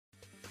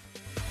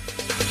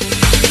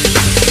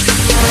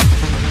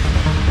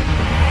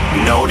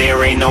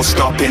there ain't no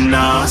stopping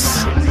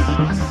us.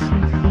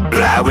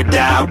 Fly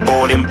without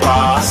boarding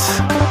pass.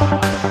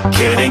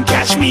 Couldn't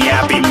catch me, I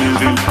be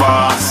moving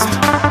fast.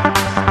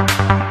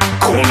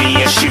 Call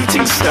me a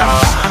shooting star.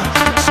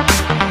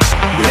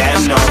 Let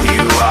 'em know who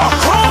you are.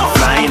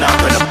 Flying up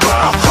in a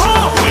bar.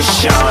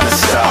 Wish on a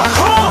star.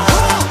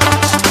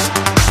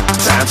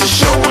 Time to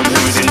show 'em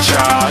who's in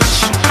charge.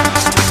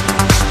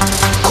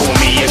 Call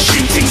me a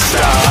shooting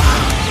star.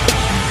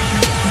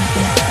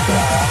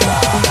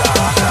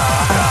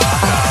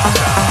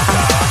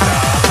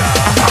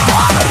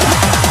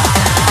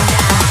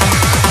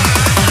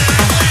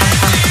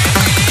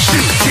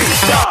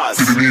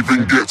 Didn't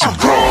even get to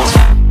cross.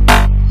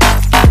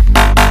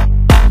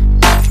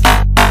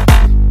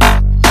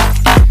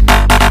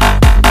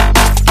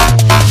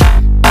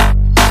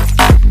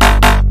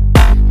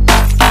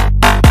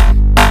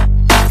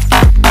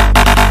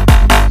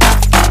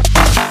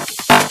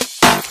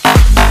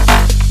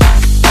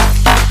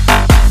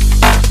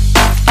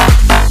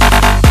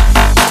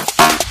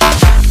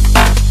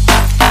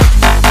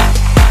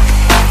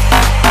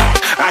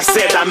 I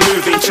said I'm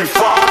moving too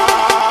far.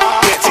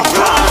 Get to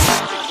glass.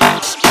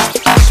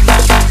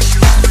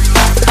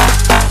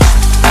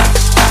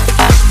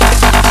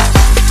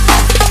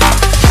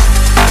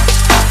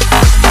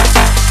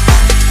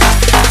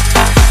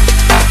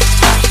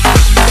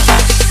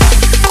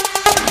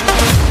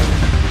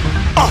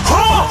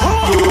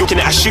 Looking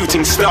at a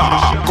shooting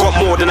star. Got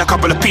more than a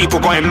couple of people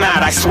going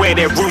mad, I swear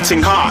they're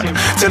rooting hard.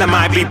 Till I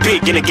might be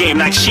big in the game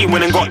like she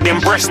went and got them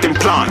breast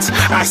implants.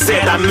 I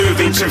said I'm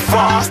moving too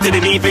fast,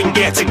 didn't even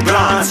get a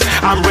glance.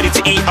 I'm ready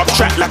to eat up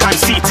track like I'm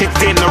seated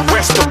in a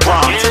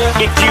restaurant.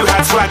 If you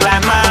had swag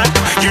like mine,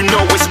 you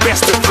know